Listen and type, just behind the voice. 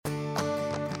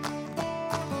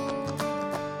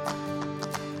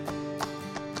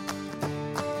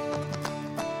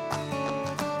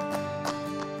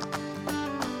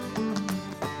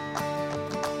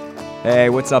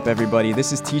Hey, what's up, everybody?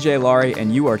 This is TJ Laurie,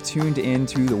 and you are tuned in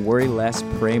to the Worry Less,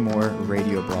 Pray More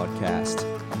radio broadcast.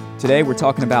 Today, we're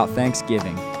talking about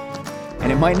Thanksgiving,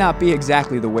 and it might not be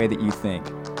exactly the way that you think.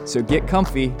 So get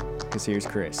comfy, because here's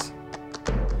Chris.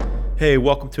 Hey,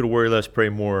 welcome to the Worry Less, Pray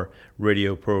More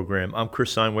radio program. I'm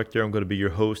Chris Seinwechter. I'm going to be your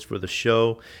host for the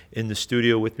show. In the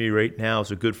studio with me right now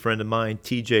is a good friend of mine,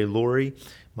 TJ Laurie,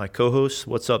 my co-host.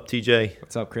 What's up, TJ?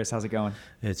 What's up, Chris? How's it going?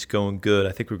 It's going good.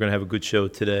 I think we're going to have a good show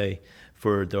today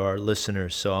for our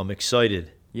listeners, so I'm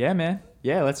excited. Yeah, man.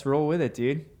 Yeah, let's roll with it,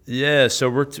 dude. Yeah,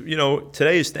 so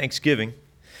today is Thanksgiving,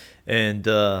 and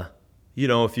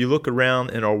if you look around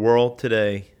in our world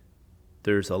today,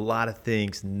 there's a lot of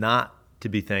things not to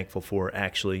be thankful for.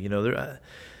 Actually,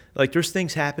 there's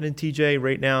things happening, TJ,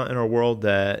 right now in our world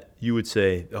that you would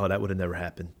say, oh, that would have never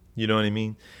happened. You know what I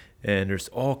mean? And there's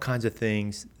all kinds of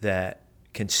things that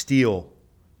can steal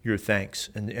your thanks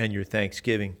and your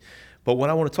Thanksgiving. But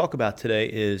what I want to talk about today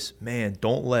is, man,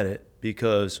 don't let it,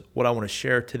 because what I want to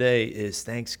share today is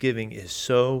Thanksgiving is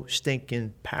so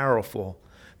stinking powerful.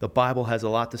 The Bible has a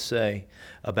lot to say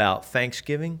about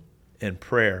Thanksgiving and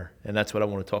prayer, and that's what I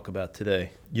want to talk about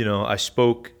today. I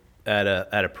spoke at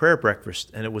a prayer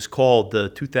breakfast, and it was called the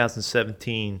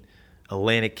 2017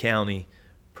 Atlantic County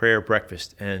Prayer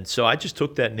Breakfast. And so I just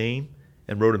took that name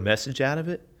and wrote a message out of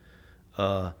it,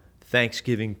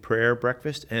 Thanksgiving Prayer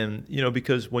Breakfast. And,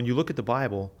 because when you look at the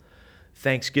Bible,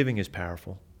 Thanksgiving is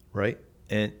powerful, right?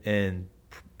 And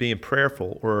being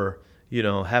prayerful or,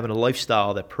 having a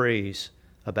lifestyle that prays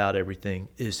about everything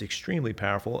is extremely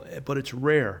powerful, but it's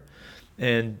rare.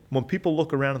 And when people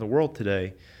look around in the world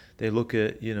today, they look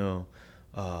at,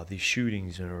 these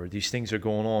shootings or these things are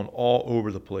going on all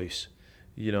over the place,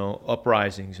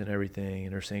 uprisings and everything.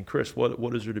 And they're saying, Chris,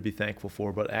 what is there to be thankful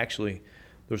for? But actually,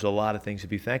 there's a lot of things to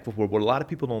be thankful for. What a lot of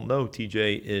people don't know,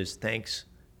 TJ, is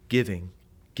thanksgiving,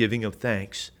 giving of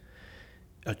thanks,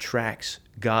 attracts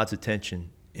God's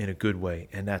attention in a good way.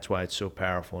 And that's why it's so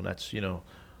powerful. And that's,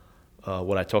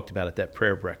 what I talked about at that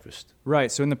prayer breakfast.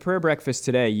 Right. So in the prayer breakfast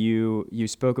today, you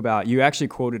spoke about, you actually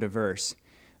quoted a verse.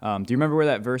 Do you remember where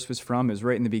that verse was from? It was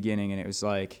right in the beginning, and it was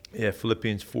like... Yeah,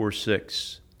 Philippians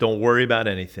 4:6. Don't worry about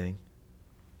anything.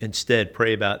 Instead,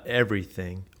 pray about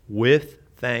everything. With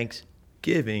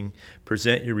thanksgiving,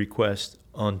 present your request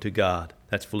unto God.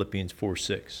 That's Philippians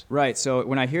 4:6. Right. So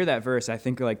when I hear that verse, I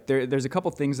think there's a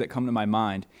couple things that come to my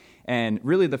mind. And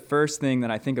really the first thing that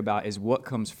I think about is what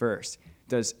comes first.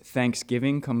 Does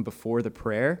Thanksgiving come before the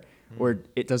prayer, or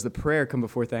does the prayer come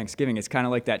before Thanksgiving? It's kind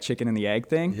of like that chicken and the egg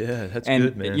thing. Yeah, that's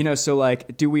good, man. So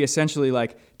do we essentially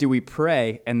do we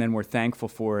pray and then we're thankful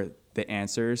for the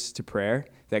answers to prayer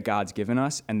that God's given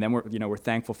us, and then we're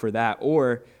thankful for that,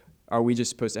 or are we just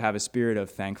supposed to have a spirit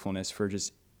of thankfulness for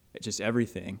just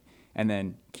everything, and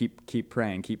then keep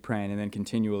praying, and then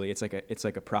continually it's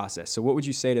like a process? So what would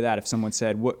you say to that if someone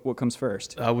said what comes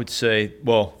first? I would say,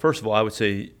 well, first of all, I would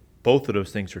say both of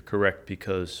those things are correct,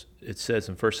 because it says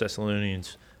in 1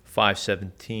 Thessalonians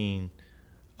 5:17,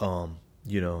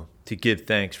 to give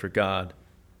thanks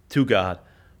to God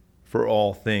for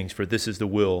all things, for this is the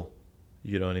will,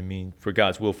 for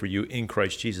God's will for you in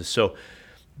Christ Jesus. So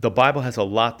the Bible has a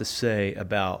lot to say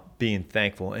about being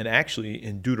thankful. And actually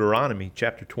in Deuteronomy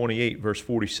chapter 28, verse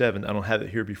 47, I don't have it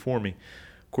here before me.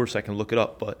 Of course, I can look it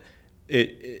up, but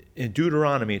in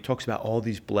Deuteronomy, it talks about all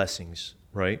these blessings,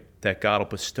 right, that God will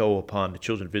bestow upon the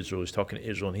children of Israel. He's talking to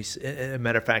Israel, and as a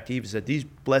matter of fact, he even said these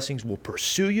blessings will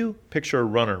pursue you. Picture a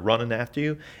runner running after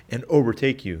you and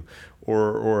overtake you,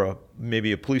 or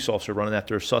maybe a police officer running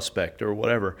after a suspect or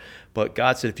whatever. But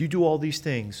God said, if you do all these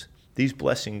things, these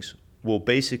blessings will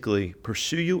basically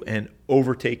pursue you and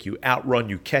overtake you, outrun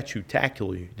you, catch you,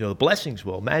 tackle you. The blessings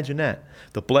will. Imagine that.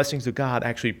 The blessings of God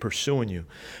actually pursuing you.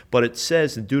 But it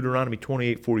says in Deuteronomy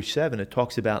 28:47, it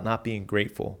talks about not being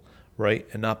grateful, right,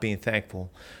 and not being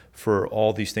thankful for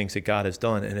all these things that God has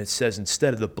done. And it says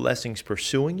instead of the blessings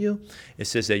pursuing you, it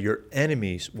says that your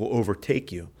enemies will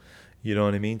overtake you. You know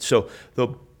what I mean? So the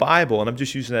Bible, and I'm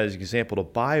just using that as an example, the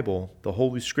Bible, the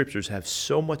Holy Scriptures have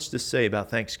so much to say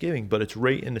about Thanksgiving, but it's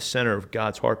right in the center of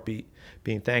God's heartbeat,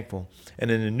 being thankful.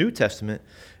 And in the New Testament,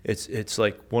 it's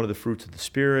like one of the fruits of the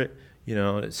Spirit.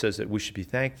 It says that we should be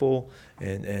thankful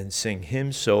and sing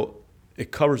hymns. So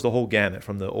it covers the whole gamut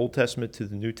from the Old Testament to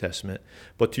the New Testament.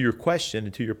 But to your question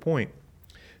and to your point,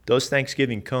 does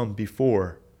Thanksgiving come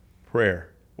before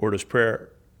prayer, or does prayer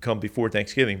come before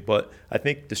Thanksgiving? But I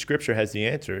think the Scripture has the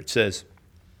answer. It says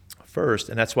first,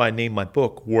 and that's why I named my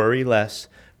book Worry Less,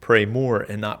 Pray More,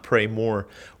 and not Pray More,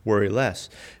 Worry Less,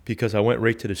 because I went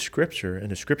right to the Scripture, and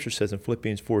the Scripture says in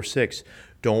Philippians 4:6,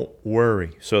 don't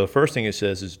worry. So the first thing it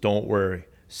says is don't worry.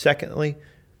 Secondly,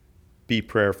 be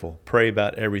prayerful. Pray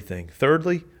about everything.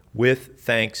 Thirdly, with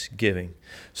thanksgiving.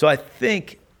 So I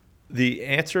think the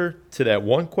answer to that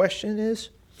one question is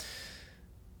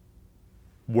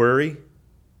worry,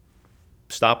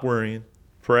 stop worrying,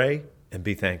 pray, and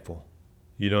be thankful.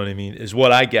 You know what I mean? Is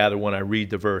what I gather when I read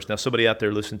the verse. Now, somebody out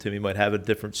there listening to me might have a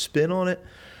different spin on it,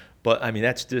 but I mean,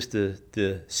 that's just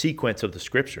the sequence of the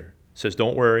scripture. It says,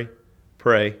 don't worry,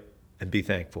 pray, and be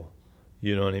thankful.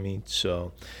 You know what I mean?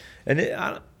 So, and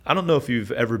I don't know if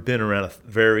you've ever been around a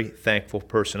very thankful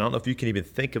person. I don't know if you can even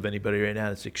think of anybody right now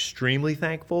that's extremely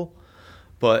thankful,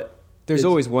 but there's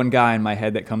always one guy in my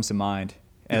head that comes to mind.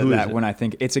 When I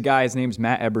think it's a guy, his name's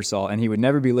Matt Ebersol, and he would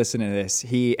never be listening to this.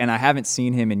 And I haven't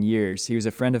seen him in years. He was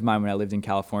a friend of mine when I lived in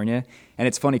California, and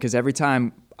it's funny because every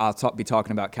time I'll be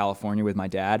talking about California with my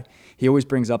dad, he always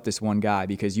brings up this one guy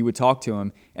because you would talk to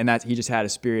him, and that he just had a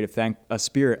spirit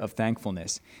of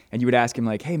thankfulness, and you would ask him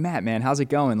like, "Hey Matt, man, how's it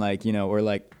going?" Like, you know, or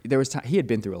like there was time he had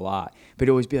been through a lot, but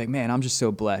he'd always be like, "Man, I'm just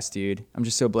so blessed, dude. I'm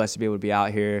just so blessed to be able to be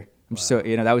out here. I'm just so,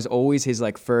 you know, that was always his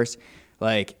like first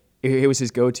like." It was his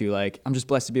go-to, like, I'm just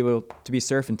blessed to be able to be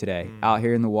surfing today, out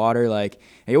here in the water. Like,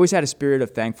 he always had a spirit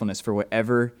of thankfulness for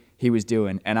whatever he was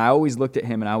doing. And I always looked at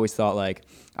him and I always thought, like,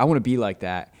 I want to be like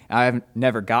that. I haven't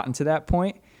never gotten to that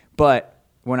point. But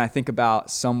when I think about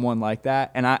someone like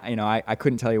that, and I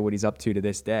couldn't tell you what he's up to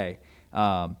this day.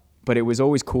 But it was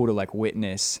always cool to, like,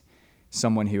 witness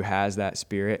someone who has that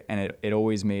spirit. And it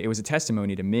was a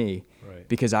testimony to me, right?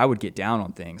 Because I would get down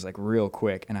on things, like, real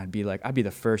quick. And I'd be the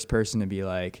first person to be,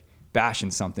 like,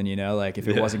 bashing something, you know, like if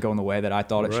it wasn't going the way that I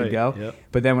thought it should go. Yep.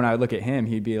 But then when I would look at him,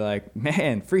 he'd be like,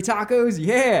 man, free tacos?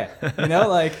 Yeah. You know,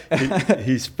 like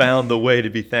he's found the way to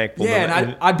be thankful. Yeah.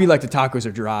 And I'd be like, the tacos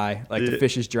are dry. Like the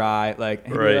fish is dry. Like,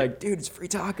 and he'd be like, dude, it's free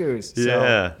tacos. Yeah.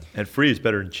 So, and free is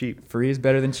better than cheap. Free is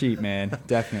better than cheap, man.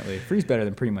 Definitely. Free is better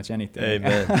than pretty much anything.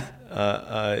 Amen.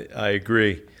 I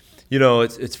agree. You know,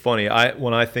 it's funny.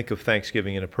 When I think of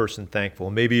Thanksgiving and a person thankful,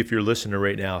 maybe if you're listening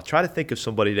right now, try to think of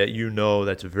somebody that you know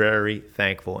that's very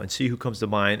thankful and see who comes to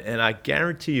mind. And I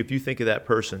guarantee if you think of that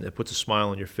person, it puts a smile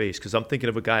on your face. Because I'm thinking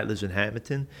of a guy that lives in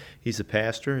Hamilton. He's a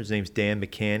pastor. His name's Dan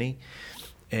McCanney.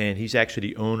 And he's actually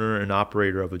the owner and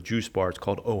operator of a juice bar. It's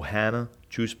called Ohana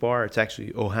Juice Bar. It's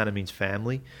actually, Ohana means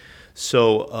family.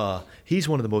 So he's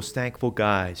one of the most thankful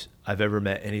guys I've ever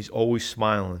met. And he's always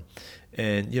smiling.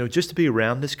 And, you know, just to be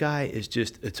around this guy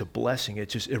it's a blessing.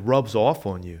 It rubs off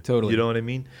on you. Totally. You know what I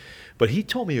mean? But he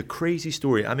told me a crazy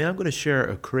story. I mean, I'm going to share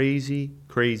a crazy,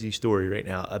 crazy story right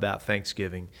now about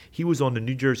Thanksgiving. He was on the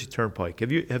New Jersey Turnpike.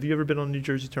 Have you ever been on the New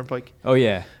Jersey Turnpike? Oh,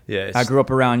 yeah. Yeah. I grew up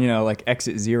around, you know, like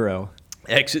Exit Zero.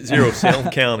 Exit Zero,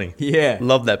 Salem County. Yeah.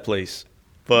 Love that place.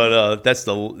 But that's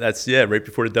right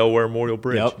before the Delaware Memorial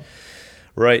Bridge. Yep.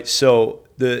 Right. So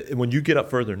when you get up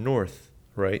further north,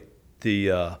 right,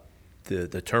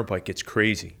 the turnpike gets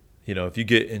crazy. You know, if you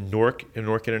get in Newark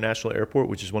International Airport,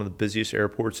 which is one of the busiest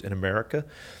airports in America,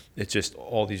 it's just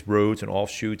all these roads and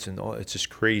offshoots and it's just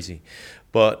crazy.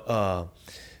 But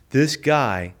this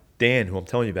guy, Dan, who I'm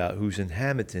telling you about, who's in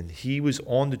Hamilton, he was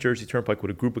on the Jersey Turnpike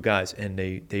with a group of guys and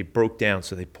they broke down.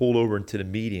 So they pulled over into the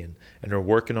median and they're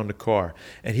working on the car.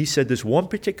 And he said this one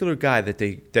particular guy that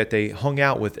they hung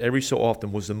out with every so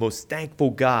often was the most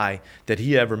thankful guy that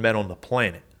he ever met on the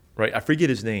planet. Right? I forget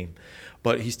his name,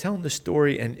 but he's telling the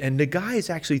story, and the guy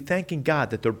is actually thanking God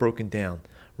that they're broken down,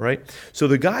 right? So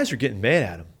the guys are getting mad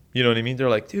at him. You know what I mean? They're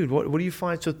like, dude, what do you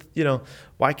find so, you know,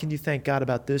 why can you thank God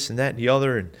about this and that and the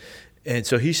other? And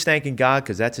so he's thanking God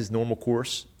because that's his normal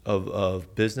course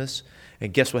of business.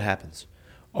 And guess what happens?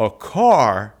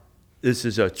 This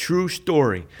is a true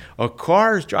story. A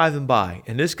car is driving by,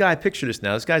 and this guy, picture this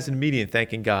now, this guy's in the median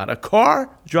thanking God. A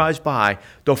car drives by,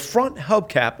 the front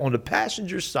hubcap on the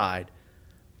passenger side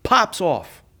pops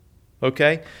off,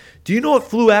 okay? Do you know what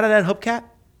flew out of that hubcap?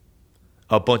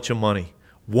 A bunch of money.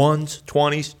 Ones,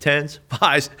 20s, 10s,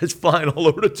 5s, it's flying all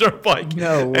over the turnpike.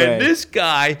 No way. And this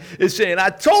guy is saying,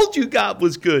 I told you God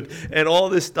was good, and all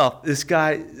this stuff. This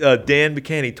guy, Dan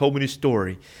McCanney, told me this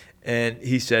story. And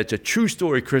he said, it's a true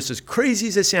story, Chris. As crazy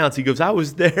as it sounds, he goes, I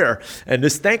was there. And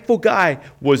this thankful guy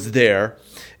was there.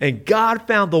 And God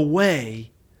found a way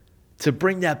to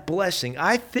bring that blessing.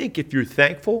 I think if you're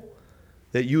thankful,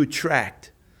 that you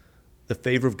attract the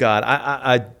favor of God.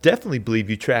 I definitely believe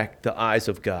you attract the eyes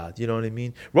of God. You know what I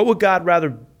mean? What would God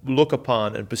rather look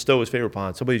upon and bestow his favor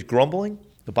upon? Somebody who's grumbling?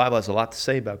 The Bible has a lot to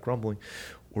say about grumbling.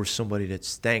 Or somebody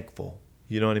that's thankful.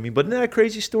 You know what I mean? But isn't that a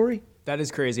crazy story? That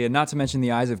is crazy. And not to mention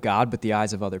the eyes of God, but the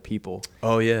eyes of other people.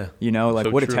 Oh, yeah. You know, like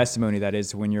So what true. a testimony that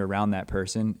is when you're around that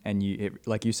person and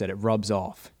like you said, it rubs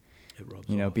off. rubs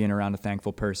you know, off. being around a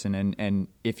thankful person. And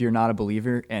if you're not a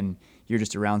believer and you're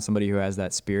just around somebody who has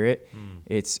that spirit,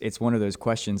 it's one of those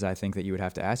questions I think that you would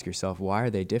have to ask yourself, why are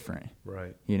they different?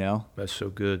 Right. You know? That's so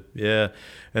good. Yeah.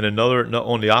 And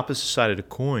on the opposite side of the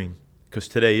coin, because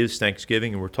today is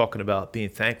Thanksgiving and we're talking about being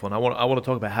thankful. And I want to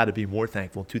talk about how to be more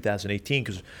thankful in 2018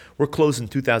 because we're closing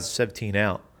 2017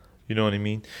 out. You know what I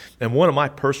mean? And one of my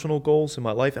personal goals in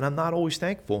my life, and I'm not always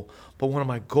thankful, but one of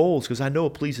my goals, because I know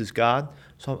it pleases God,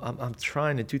 so I'm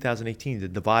trying in 2018 to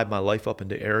divide my life up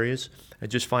into areas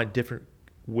and just find different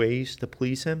ways to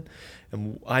please Him.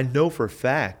 And I know for a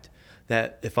fact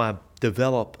that if I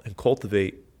develop and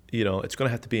cultivate, you know, it's going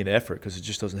to have to be an effort because it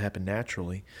just doesn't happen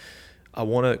naturally. I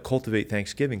want to cultivate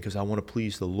Thanksgiving because I want to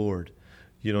please the Lord.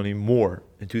 You know, more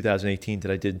in 2018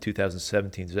 than I did in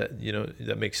 2017. Does that, you know, does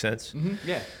that make sense? Mm-hmm.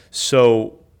 Yeah.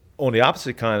 So on the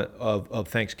opposite kind of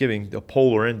Thanksgiving, the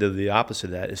polar end of the opposite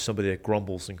of that is somebody that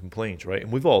grumbles and complains, right?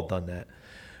 And we've all done that.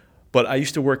 But I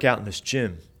used to work out in this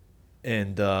gym,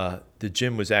 and the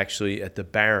gym was actually at the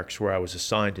barracks where I was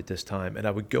assigned at this time. And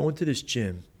I would go into this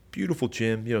gym, beautiful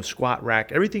gym, you know, squat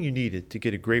rack, everything you needed to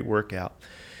get a great workout.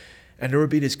 And there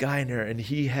would be this guy in there, and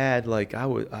he had like, I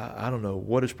don't know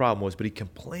what his problem was, but he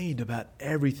complained about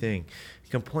everything.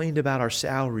 He complained about our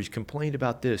salaries, complained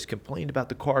about this, complained about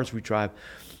the cars we drive.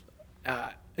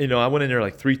 You know, I went in there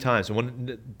like 3 times.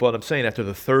 But I'm saying after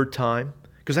the 3rd time,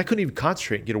 because I couldn't even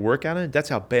concentrate and get a workout in, that's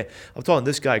how bad. I'm talking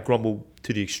this guy grumbled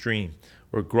to the extreme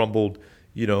or grumbled,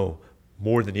 you know,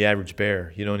 more than the average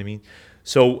bear. You know what I mean?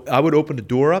 So I would open the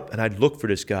door up, and I'd look for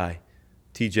this guy,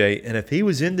 TJ. And if he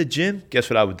was in the gym, guess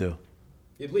what I would do?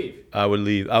 You'd leave. I would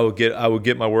leave. I would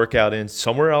get my workout in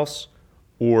somewhere else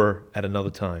or at another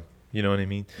time. You know what I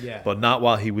mean? Yeah. But not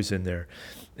while he was in there.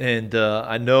 And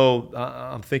I know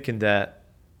I'm thinking that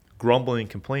grumbling,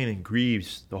 complaining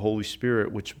grieves the Holy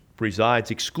Spirit, which resides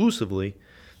exclusively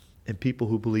in people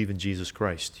who believe in Jesus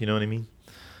Christ. You know what I mean?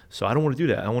 So I don't want to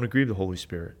do that. I want to grieve the Holy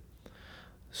Spirit.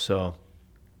 So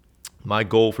my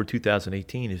goal for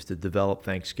 2018 is to develop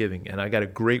Thanksgiving. And I got a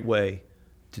great way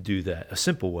to do that, a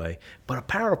simple way, but a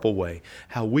powerful way,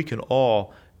 how we can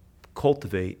all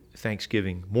cultivate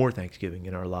Thanksgiving, more Thanksgiving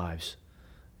in our lives.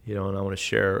 You know, and I want to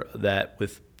share that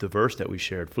with the verse that we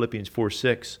shared. Philippians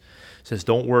 4:6 says,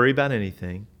 don't worry about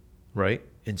anything, right?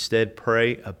 Instead,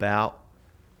 pray about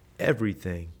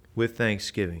everything with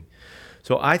thanksgiving.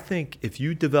 So I think if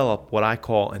you develop what I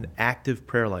call an active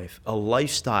prayer life, a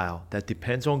lifestyle that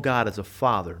depends on God as a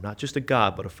father, not just a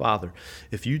God, but a father.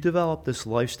 If you develop this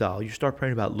lifestyle, you start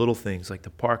praying about little things like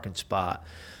the parking spot,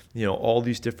 you know, all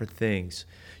these different things.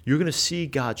 You're going to see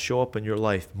God show up in your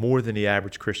life more than the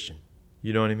average Christian.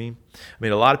 You know what I mean? I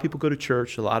mean, a lot of people go to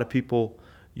church. A lot of people,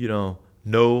 you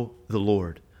know the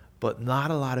Lord. But not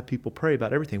a lot of people pray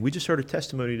about everything. We just heard a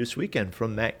testimony this weekend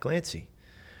from Matt Glancy,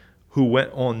 who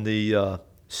went on the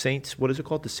Saints, what is it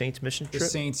called? The Saints mission trip?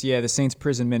 The Saints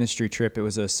prison ministry trip. It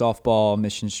was a softball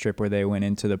missions trip where they went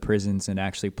into the prisons and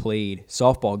actually played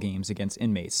softball games against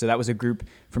inmates. So that was a group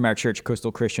from our church,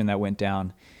 Coastal Christian, that went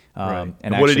down Right.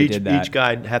 and what actually did did that. each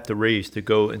guy have to raise to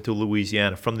go into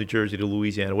Louisiana, from New Jersey to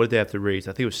Louisiana? What did they have to raise?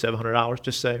 I think it was $700,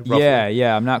 just say, roughly?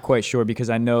 Yeah. I'm not quite sure because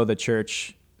I know the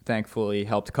church thankfully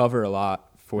helped cover a lot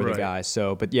for the guys.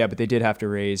 So, but they did have to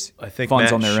raise I think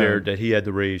funds Matt on their shared own. that he had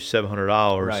to raise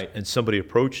 $700, Right. and somebody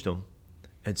approached him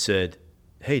and said,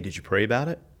 hey, did you pray about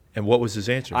it? And what was his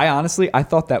answer? I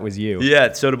thought that was you.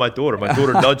 Yeah, so did my daughter. My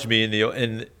daughter nudged me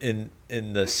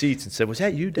in the seats and said, was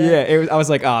that you, Dad? Yeah, I was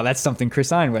like, oh, that's something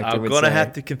Chris Einwechter I'm would going to say.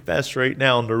 have to confess right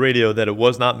now on the radio that it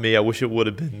was not me. I wish it would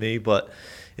have been me, but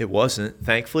it wasn't,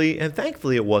 thankfully. And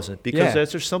thankfully it wasn't, because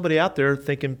there's somebody out there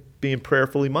being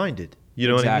prayerfully minded. You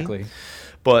know what I mean? Exactly.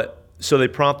 But so they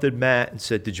prompted Matt and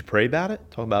said, did you pray about it?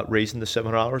 Talking about raising the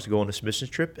 $700 to go on this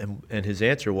missions trip. And his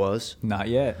answer was, Not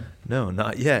yet. no,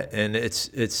 not yet. And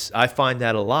I find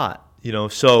that a lot, you know.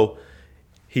 So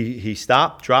he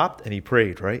stopped, dropped, and he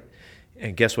prayed, right?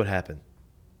 And guess what happened?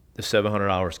 The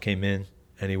 $700 came in,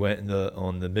 and he went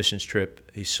on the missions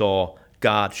trip. He saw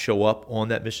God show up on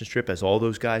that missions trip, as all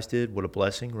those guys did. What a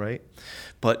blessing, right?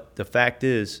 But the fact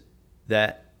is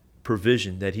that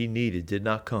provision that he needed did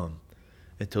not come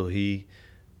until he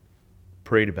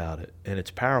prayed about it. And it's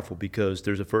powerful because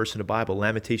there's a verse in the Bible,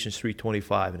 Lamentations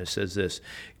 3:25, and it says this: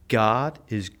 God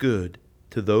is good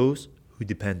to those who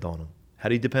depend on him. How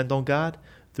do you depend on God?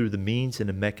 Through the means and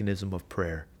the mechanism of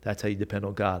prayer. That's how you depend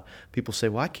on God. People say,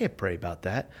 well, I can't pray about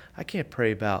that. I can't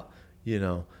pray about,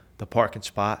 the parking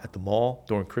spot at the mall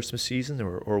during Christmas season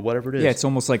or whatever it is. Yeah, it's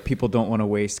almost like people don't want to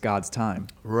waste God's time.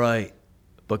 Right.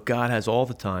 But God has all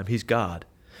the time. He's God.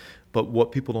 But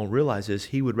what people don't realize is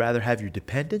he would rather have your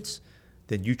dependence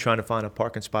than you trying to find a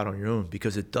parking spot on your own,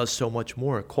 because it does so much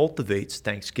more. It cultivates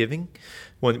thanksgiving.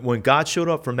 When God showed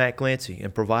up for Matt Glancy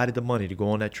and provided the money to go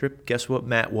on that trip, guess what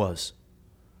Matt was?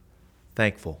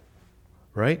 Thankful,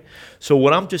 right? So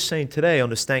what I'm just saying today on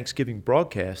this Thanksgiving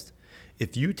broadcast,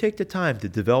 if you take the time to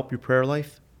develop your prayer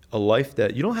life, a life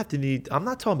that you don't have to need, I'm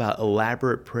not talking about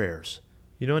elaborate prayers.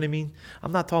 You know what I mean?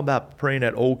 I'm not talking about praying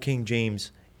at old King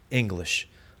James English.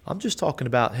 I'm just talking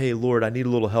about, hey, Lord, I need a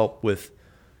little help with,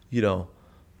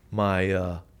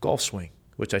 my golf swing,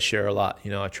 which I share a lot.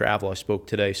 I travel. I spoke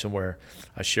today somewhere.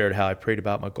 I shared how I prayed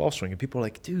about my golf swing. And people are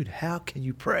like, dude, how can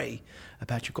you pray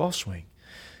about your golf swing?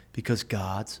 Because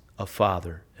God's a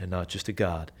father and not just a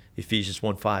God. Ephesians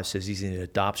 1:5 says he's in an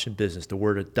adoption business. The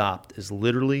word adopt is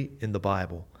literally in the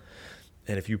Bible.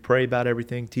 And if you pray about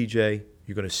everything, TJ,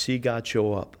 you're going to see God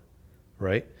show up,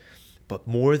 right? But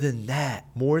more than that,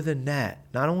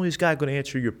 not only is God going to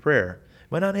answer your prayer, he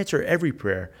might not answer every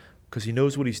prayer because he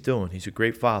knows what he's doing. He's a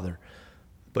great father.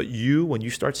 But when you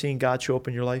start seeing God show up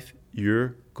in your life,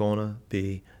 you're going to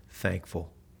be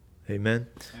thankful. Amen?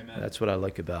 Amen. That's what I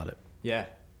like about it. Yeah,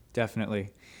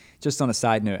 definitely. Just on a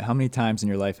side note, how many times in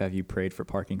your life have you prayed for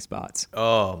parking spots?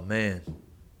 Oh, man.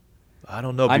 I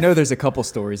don't know. I know there's a couple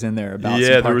stories in there about some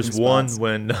there parking was spots. one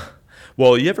when,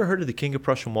 well, you ever heard of the King of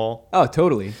Prussia Mall? Oh,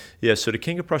 totally. Yeah, so the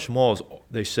King of Prussia Mall is,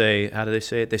 they say, how do they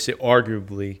say it? They say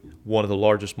arguably one of the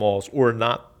largest malls, or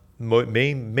not,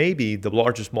 maybe the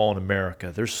largest mall in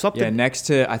America. There's something. Yeah, next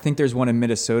to, I think there's one in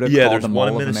Minnesota Yeah, called there's the one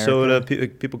Mall in of Minnesota. America.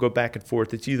 People go back and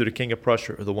forth. It's either the King of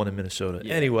Prussia or the one in Minnesota.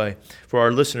 Yeah. Anyway, for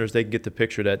our listeners, they can get the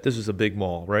picture that this is a big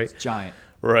mall, right? It's giant.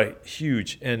 Right,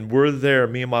 huge. And we're there,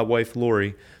 me and my wife,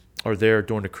 Lori, are there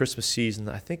during the Christmas season,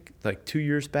 I think like 2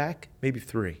 years back, maybe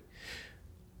 3.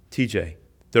 TJ,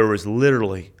 there was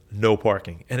literally no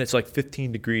parking. And it's like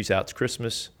 15 degrees out. It's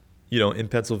Christmas, in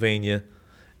Pennsylvania,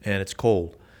 and it's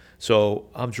cold. So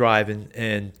I'm driving,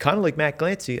 and kind of like Matt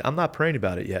Glancy, I'm not praying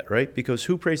about it yet, right? Because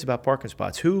who prays about parking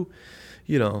spots? Who,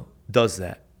 does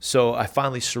that? So I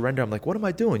finally surrender. I'm like, what am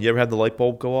I doing? You ever had the light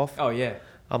bulb go off? Oh, yeah.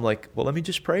 I'm like, well, let me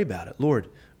just pray about it. Lord,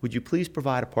 would you please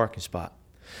provide a parking spot?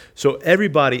 So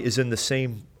everybody is in the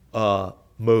same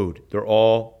mode.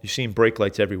 You're seeing brake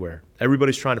lights everywhere.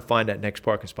 Everybody's trying to find that next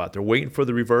parking spot. They're waiting for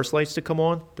the reverse lights to come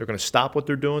on. They're going to stop what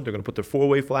they're doing. They're going to put their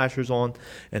 4-way flashers on.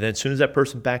 And then as soon as that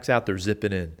person backs out, they're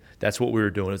zipping in. That's what we were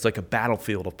doing. It's like a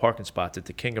battlefield of parking spots at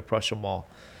the King of Prussia Mall.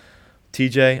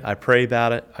 TJ, I pray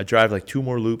about it. I drive like 2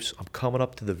 more loops. I'm coming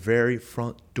up to the very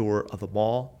front door of the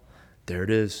mall. There it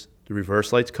is. The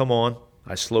reverse lights come on.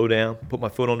 I slow down, put my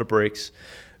foot on the brakes.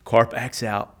 Car backs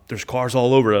out. There's cars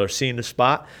all over. They're seeing the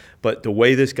spot. But the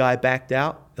way this guy backed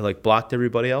out, it blocked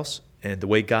everybody else. And the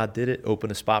way God did it,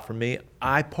 opened a spot for me.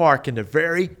 I park in the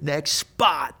very next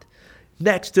spot,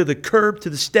 next to the curb,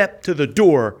 to the step, to the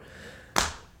door.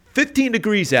 15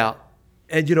 degrees out.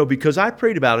 And, because I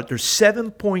prayed about it, there's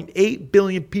 7.8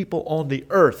 billion people on the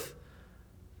earth.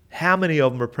 How many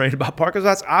of them are praying about parking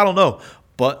spots? I don't know.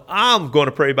 But I'm going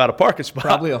to pray about a parking spot.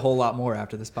 Probably a whole lot more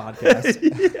after this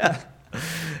podcast. Yeah.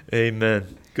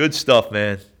 Amen. Good stuff,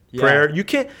 man. Yeah. Prayer. You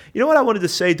know what I wanted to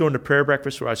say during the prayer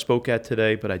breakfast where I spoke at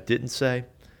today, but I didn't say?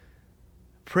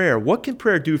 Prayer. What can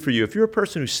prayer do for you? If you're a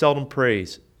person who seldom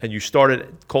prays and you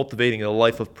started cultivating a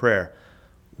life of prayer,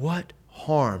 what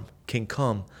harm can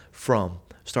come from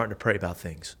starting to pray about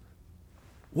things?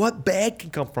 What bad can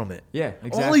come from it? Yeah,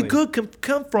 exactly. Only good can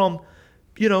come from,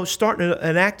 starting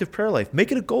an active prayer life.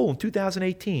 Make it a goal in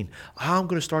 2018. I'm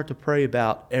going to start to pray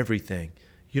about everything.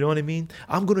 You know what I mean?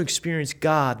 I'm going to experience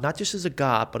God, not just as a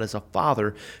God, but as a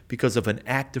father because of an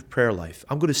active prayer life.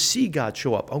 I'm going to see God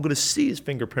show up. I'm going to see his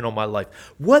fingerprint on my life.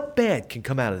 What bad can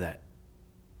come out of that?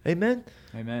 Amen?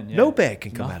 Amen. Yeah. No bad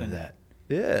can come out of Nothing.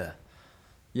 that. Yeah.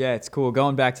 Yeah, it's cool.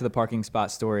 Going back to the parking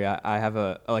spot story, I have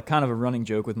a kind of a running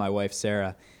joke with my wife,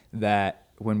 Sarah, that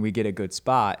when we get a good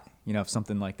spot, if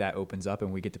something like that opens up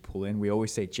and we get to pull in, we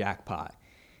always say jackpot.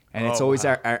 And it's always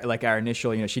wow. our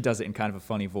initial, she does it in kind of a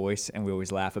funny voice, and we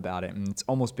always laugh about it. And it's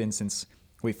almost been since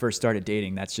we first started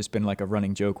dating. That's just been like a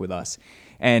running joke with us.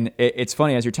 And it's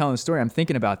funny, as you're telling the story, I'm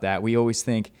thinking about that. We always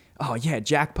think, oh, yeah,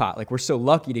 jackpot. Like, we're so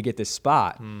lucky to get this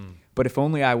spot. But if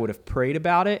only I would have prayed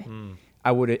about it,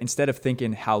 I would have, instead of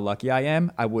thinking how lucky I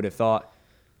am, I would have thought,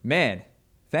 man,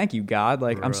 thank you, God.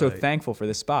 Like, I'm so Right. thankful for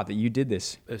this spot that you did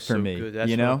this It's for so me. good.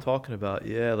 That's what I'm talking about.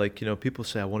 Yeah, people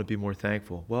say, I want to be more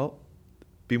thankful. Well,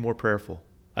 be more prayerful.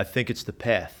 I think it's the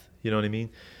path. You know what I mean?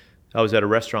 I was at a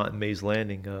restaurant in Mays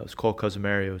Landing. It's called Cousin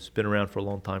Mario. It's been around for a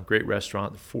long time. Great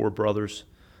restaurant. The 4 brothers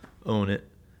own it.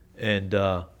 And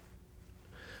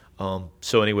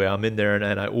so anyway, I'm in there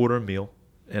and I order a meal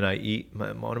and I eat.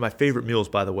 One of my favorite meals,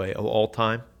 by the way, of all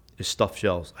time is stuffed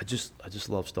shells. I just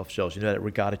love stuffed shells. You know, that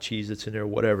ricotta cheese that's in there or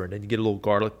whatever. And then you get a little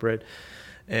garlic bread.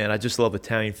 And I just love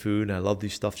Italian food, and I love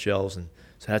these stuffed shells. And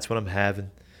so that's what I'm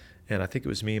having. And I think it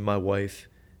was me and my wife.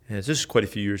 And this is quite a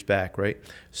few years back, right?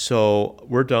 So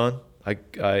we're done.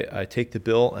 I take the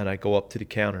bill, and I go up to the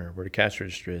counter where the cash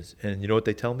register is. And you know what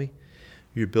they tell me?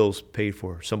 Your bill's paid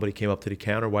for. Somebody came up to the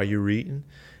counter while you were eating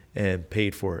and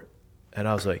paid for it. And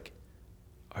I was like,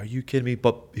 are you kidding me?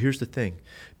 But here's the thing.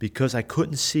 Because I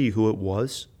couldn't see who it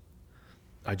was,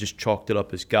 I just chalked it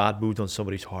up as God moved on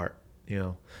somebody's heart. You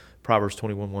know, Proverbs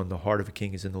 21:1, the heart of a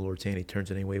king is in the Lord's hand. He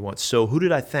turns it any way he wants. So who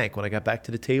did I thank when I got back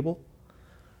to the table?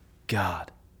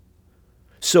 God.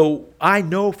 So I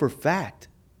know for fact,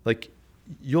 like,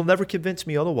 you'll never convince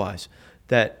me otherwise,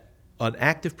 that an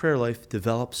active prayer life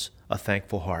develops a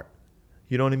thankful heart.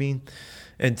 You know what I mean?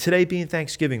 And today being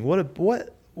Thanksgiving, what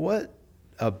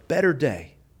a better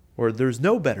day, or there's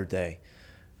no better day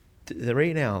than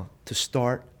right now to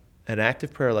start an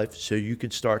active prayer life so you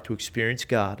can start to experience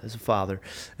God as a father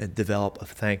and develop a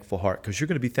thankful heart, because you're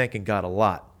going to be thanking God a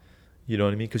lot. You know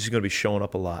what I mean? Because he's going to be showing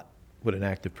up a lot with an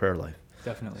active prayer life.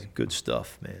 Definitely. It's good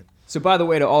stuff, man. So by the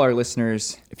way, to all our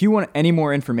listeners, if you want any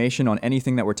more information on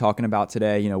anything that we're talking about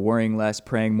today, you know, worrying less,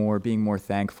 praying more, being more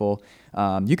thankful,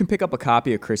 you can pick up a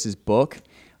copy of Chris's book.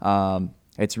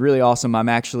 It's really awesome. I'm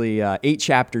actually 8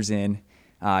 chapters in.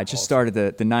 I just started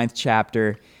the 9th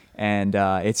chapter, and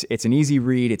it's an easy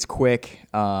read. It's quick,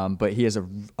 but he has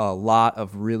a lot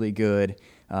of really good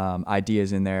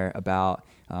ideas in there about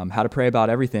how to pray about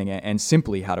everything, and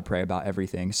simply how to pray about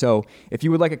everything. So if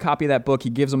you would like a copy of that book, he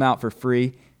gives them out for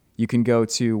free. You can go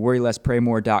to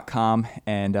worrylesspraymore.com,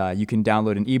 and you can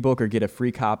download an ebook or get a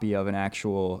free copy of an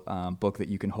actual book that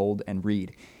you can hold and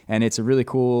read. And it's a really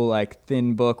cool, like,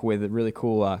 thin book with a really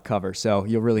cool cover. So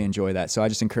you'll really enjoy that. So I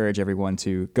just encourage everyone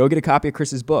to go get a copy of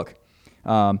Chris's book.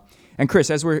 And Chris,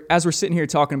 as we're sitting here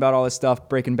talking about all this stuff,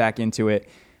 breaking back into it,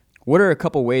 what are a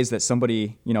couple ways that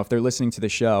somebody, you know, if they're listening to the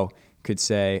show, could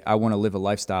say, I want to live a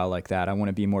lifestyle like that. I want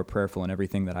to be more prayerful in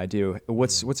everything that I do.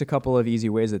 What's a couple of easy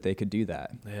ways that they could do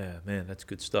that? Yeah, man, that's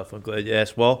good stuff. I'm glad you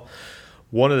asked. Well,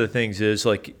 one of the things is,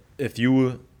 like, if you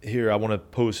were here, I want to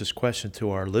pose this question to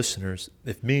our listeners.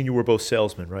 If me and you were both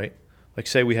salesmen, right? Like,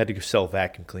 say we had to go sell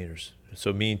vacuum cleaners.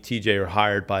 So me and TJ are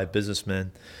hired by a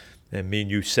businessman, and me and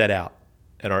you set out,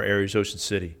 and our area is Ocean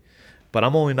City. But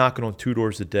I'm only knocking on 2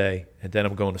 doors a day, and then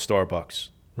I'm going to Starbucks,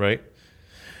 right?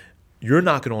 You're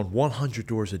knocking on 100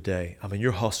 doors a day. I mean,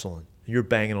 you're hustling. You're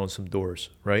banging on some doors,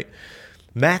 right?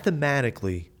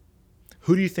 Mathematically,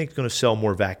 who do you think is going to sell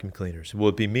more vacuum cleaners? Will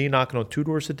it be me knocking on 2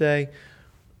 doors a day,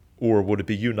 or would it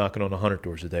be you knocking on 100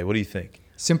 doors a day? What do you think?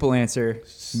 Simple answer,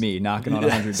 me knocking on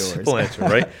 100 doors. Simple answer,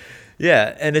 right?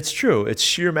 Yeah, and it's true. It's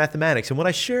sheer mathematics. And when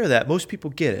I share that, most people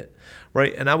get it,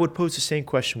 right? And I would pose the same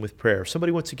question with prayer. If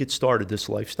somebody wants to get started this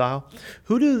lifestyle,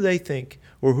 who do they think,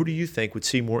 or who do you think would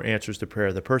see more answers to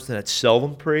prayer? The person that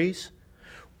seldom prays,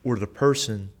 or the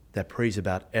person that prays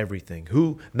about everything?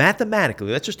 Who,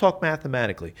 mathematically, let's just talk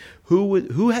mathematically,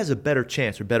 who has a better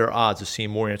chance or better odds of seeing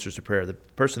more answers to prayer? The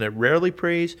person that rarely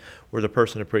prays, or the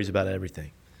person that prays about everything?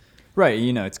 Right,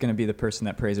 you know, it's going to be the person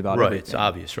that prays about everything. Right, it's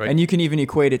obvious, right? And you can even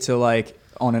equate it to, like,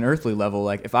 on an earthly level,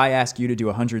 like, if I ask you to do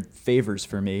 100 favors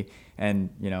for me, and,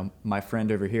 you know, my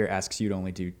friend over here asks you to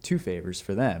only do 2 favors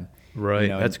for them. Right, you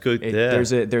know, that's good.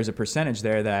 There's a percentage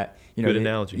there that, you know, good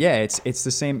analogy. Yeah, it's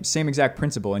the same exact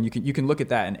principle, and you can look at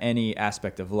that in any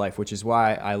aspect of life, which is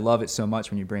why I love it so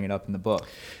much when you bring it up in the book.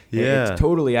 Yeah, it's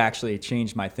totally actually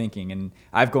changed my thinking, and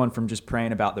I've gone from just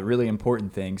praying about the really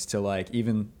important things to, like,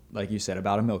 even, like you said,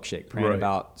 about a milkshake, praying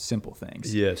about simple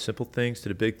things. Yeah, simple things to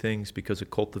the big things, because it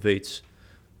cultivates,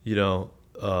 you know,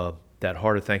 that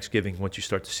heart of thanksgiving once you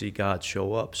start to see God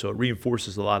show up. So it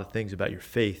reinforces a lot of things about your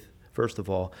faith. First of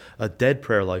all, a dead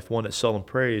prayer life, one that seldom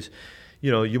prays,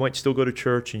 you know, you might still go to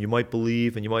church and you might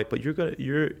believe and you might, but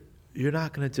you're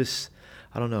not gonna just,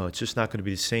 I don't know, it's just not gonna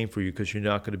be the same for you, because you're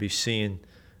not gonna be seeing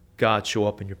God show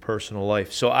up in your personal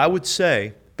life. So I would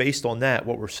say, based on that,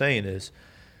 what we're saying is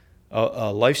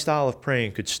a lifestyle of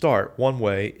praying could start one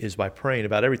way is by praying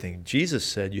about everything. Jesus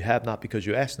said, "You have not because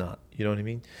you ask not." You know what I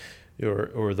mean?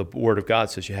 Or the Word of God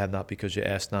says, "You have not because you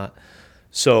ask not."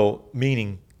 So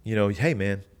meaning, you know, hey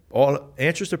man, all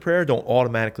answers to prayer don't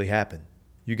automatically happen.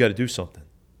 You got to do something.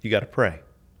 You got to pray,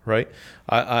 right?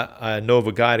 I know of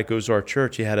a guy that goes to our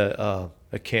church. He had a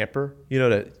camper, you know,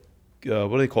 that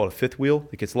what do they call it, a fifth wheel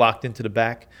that gets locked into the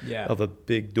back of a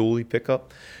big dually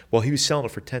pickup. Well, he was selling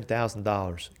it for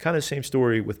 $10,000. Kind of the same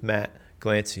story with Matt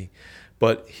Glancy,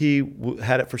 but he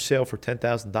had it for sale for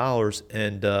 $10,000,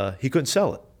 and he couldn't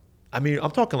sell it. I mean,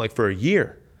 I'm talking like for a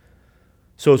year.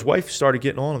 So his wife started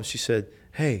getting on him. She said,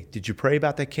 hey, did you pray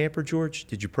about that camper, George?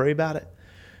 Did you pray about it?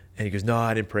 And he goes, no,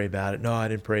 I didn't pray about it. No, I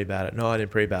didn't pray about it. No, I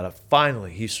didn't pray about it.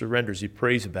 Finally, he surrenders. He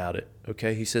prays about it.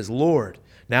 Okay? He says, Lord,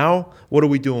 now what are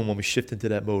we doing when we shift into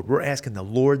that mode? We're asking the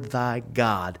Lord thy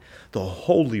God, the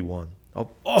Holy One of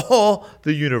all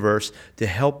the universe, to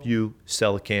help you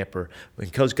sell a camper.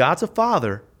 Because God's a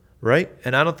father, right?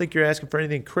 And I don't think you're asking for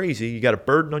anything crazy. You got a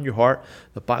burden on your heart.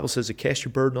 The Bible says to cast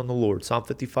your burden on the Lord, Psalm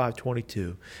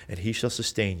 55:22, and he shall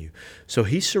sustain you. So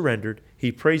he surrendered.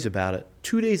 He prays about it.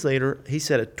 2 days later, he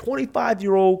said a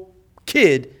 25-year-old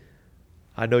kid,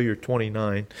 I know you're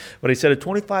 29, but he said a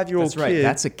 25-year-old That's right. kid.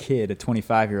 That's a kid, a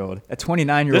 25-year-old. A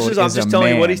 29-year-old I'm just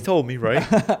telling you what he's man. told me, right?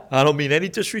 I don't mean any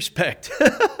disrespect.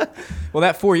 Well,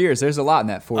 that 4 years, there's a lot in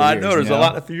that 4 years. I know there's a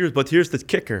lot in a few years, but here's the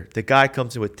kicker. The guy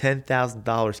comes in with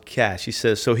 $10,000 cash. He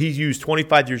says, so he used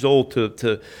 25 years old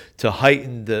to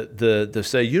heighten the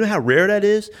say, you know how rare that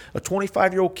is? A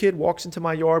 25-year-old kid walks into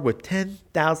my yard with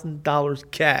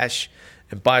 $10,000 cash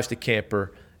and buys the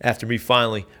camper after me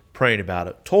finally praying about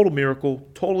it. Total miracle,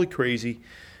 totally crazy,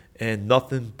 and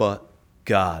nothing but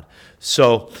God.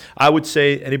 So I would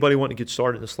say anybody wanting to get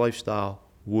started in this lifestyle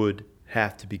would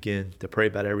have to begin to pray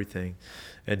about everything.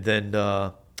 And then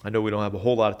I know we don't have a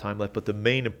whole lot of time left, but the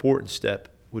main important step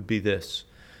would be this.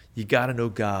 You got to know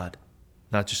God,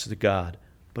 not just as a God,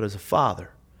 but as a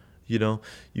father. You know,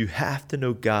 you have to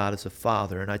know God as a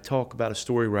father. And I talk about a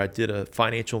story where I did a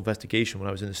financial investigation when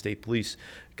I was in the state police.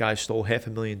 A guy stole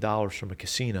 $500,000 from a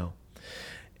casino.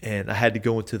 And I had to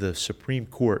go into the Supreme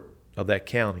Court of that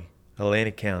county,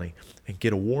 Atlantic County, and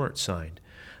get a warrant signed.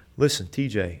 Listen,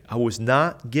 TJ, I was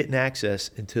not getting access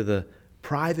into the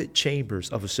private chambers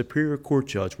of a Superior Court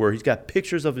judge where he's got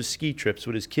pictures of his ski trips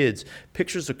with his kids,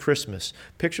 pictures of Christmas,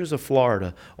 pictures of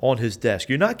Florida on his desk.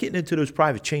 You're not getting into those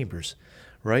private chambers,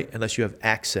 right, unless you have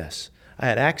access. I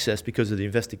had access because of the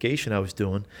investigation I was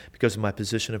doing, because of my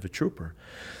position of a trooper.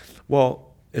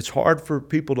 Well, it's hard for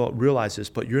people to realize this,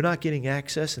 but you're not getting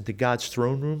access into God's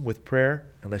throne room with prayer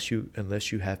unless you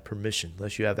have permission,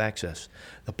 unless you have access.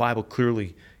 The Bible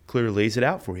clearly lays it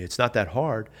out for you. It's not that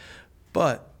hard,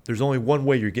 but there's only one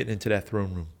way you're getting into that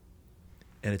throne room,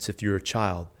 and it's if you're a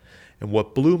child. And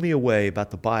what blew me away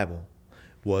about the Bible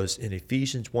was in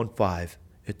Ephesians 1:5,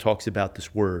 it talks about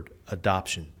this word,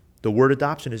 adoption. The word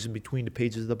adoption is in between the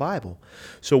pages of the Bible.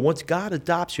 So once God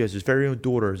adopts you as his very own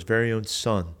daughter, his very own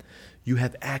son, you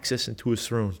have access into his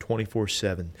throne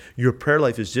 24/7. Your prayer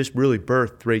life is just really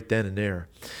birthed right then and there.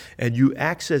 And you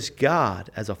access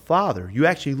God as a father. You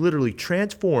actually literally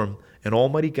transform an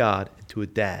almighty God into a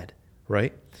dad,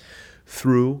 right?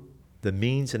 Through the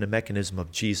means and the mechanism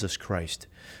of Jesus Christ.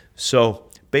 So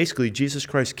basically, Jesus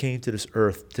Christ came to this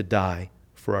earth to die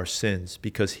for our sins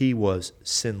because he was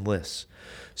sinless.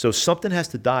 So something has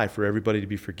to die for everybody to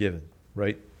be forgiven,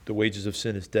 right? The wages of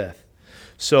sin is death.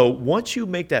 So once you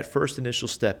make that first initial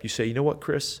step, you say, you know what,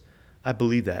 Chris? I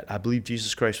believe that. I believe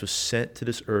Jesus Christ was sent to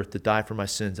this earth to die for my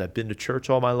sins. I've been to church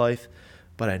all my life,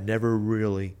 but I never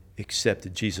really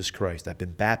accepted Jesus Christ. I've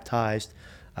been baptized.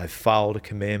 I've followed the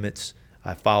commandments.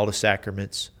 I follow the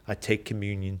sacraments. I take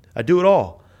communion. I do it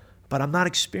all. But I'm not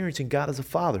experiencing God as a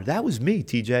father. That was me,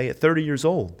 TJ, at 30 years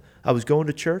old. I was going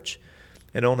to church,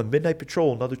 and on a midnight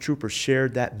patrol, another trooper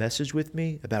shared that message with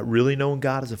me about really knowing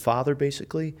God as a father,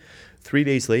 basically. 3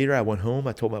 days later, I went home.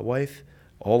 I told my wife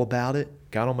all about it,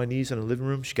 got on my knees in the living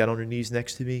room. She got on her knees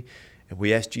next to me, and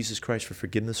we asked Jesus Christ for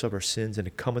forgiveness of our sins and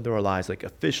to come into our lives, like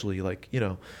officially, like, you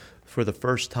know, for the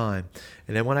first time.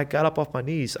 And then when I got up off my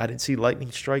knees, I didn't see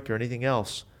lightning strike or anything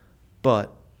else,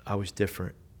 but I was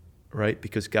different, right?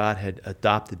 Because God had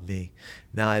adopted me.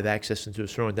 Now I have access into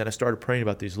his throne. Then I started praying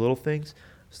about these little things,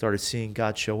 started seeing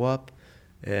God show up,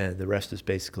 and the rest is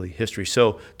basically history.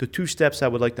 So the two steps I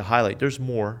would like to highlight, there's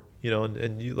more, you know,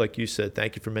 and you, like you said,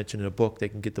 thank you for mentioning a book. They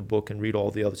can get the book and read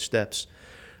all the other steps.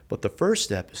 But the first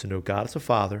step is to know God as a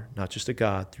father, not just a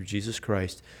God, through Jesus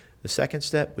Christ. The second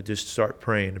step would just start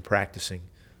praying and practicing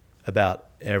about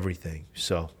everything.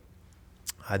 So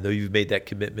I know you've made that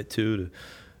commitment to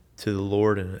the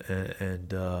Lord,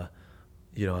 and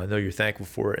you know, I know you're thankful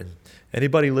for it. And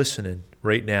anybody listening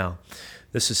right now,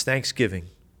 this is Thanksgiving,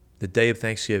 the day of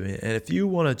Thanksgiving. And if you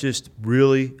want to just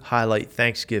really highlight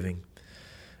Thanksgiving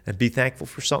and be thankful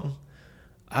for something,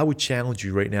 I would challenge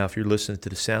you right now, if you're listening to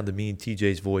the sound of me and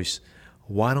TJ's voice,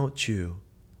 why don't you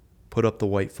put up the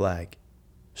white flag?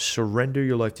 Surrender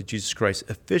your life to Jesus Christ.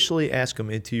 Officially ask him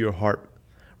into your heart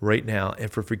right now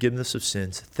and for forgiveness of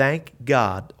sins. Thank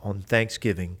God on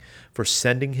Thanksgiving for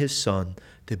sending his son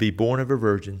to be born of a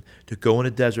virgin, to go in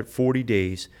a desert 40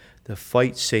 days, to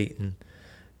fight Satan,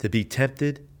 to be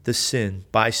tempted to sin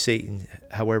by Satan.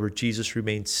 However, Jesus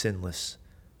remained sinless.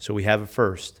 So we have it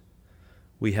first.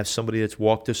 We have somebody that's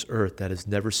walked this earth that has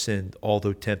never sinned,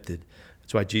 although tempted.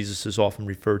 That's why Jesus is often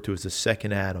referred to as the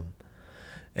second Adam.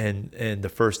 And the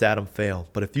first Adam failed.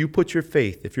 But if you put your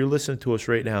faith, if you're listening to us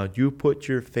right now, you put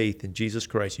your faith in Jesus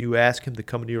Christ, you ask him to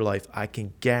come into your life, I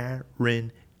can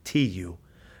guarantee you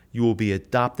will be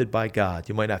adopted by God.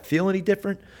 You might not feel any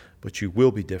different, but you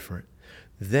will be different.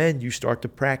 Then you start to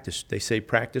practice. They say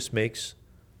practice makes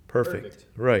perfect.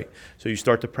 Right. So you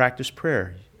start to practice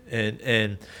prayer,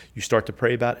 and you start to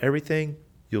pray about everything.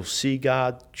 You'll see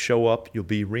God show up. You'll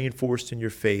be reinforced in your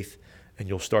faith, and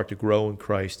you'll start to grow in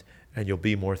Christ, and you'll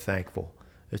be more thankful.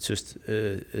 It's just,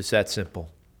 it's that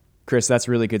simple. Chris, that's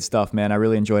really good stuff, man. I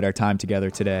really enjoyed our time together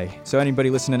today. So anybody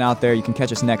listening out there, you can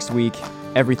catch us next week,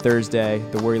 every Thursday,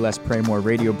 the Worry Less, Pray More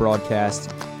radio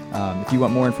broadcast. If you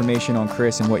want more information on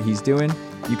Chris and what he's doing,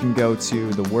 you can go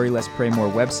to the Worry Less, Pray More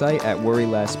website at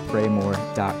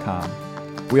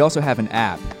worrylesspraymore.com. We also have an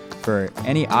app for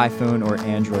any iPhone or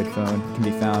Android phone. It can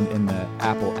be found in the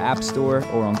Apple App Store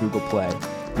or on Google Play.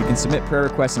 You can submit prayer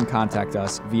requests and contact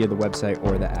us via the website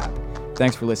or the app.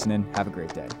 Thanks for listening. Have a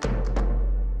great day.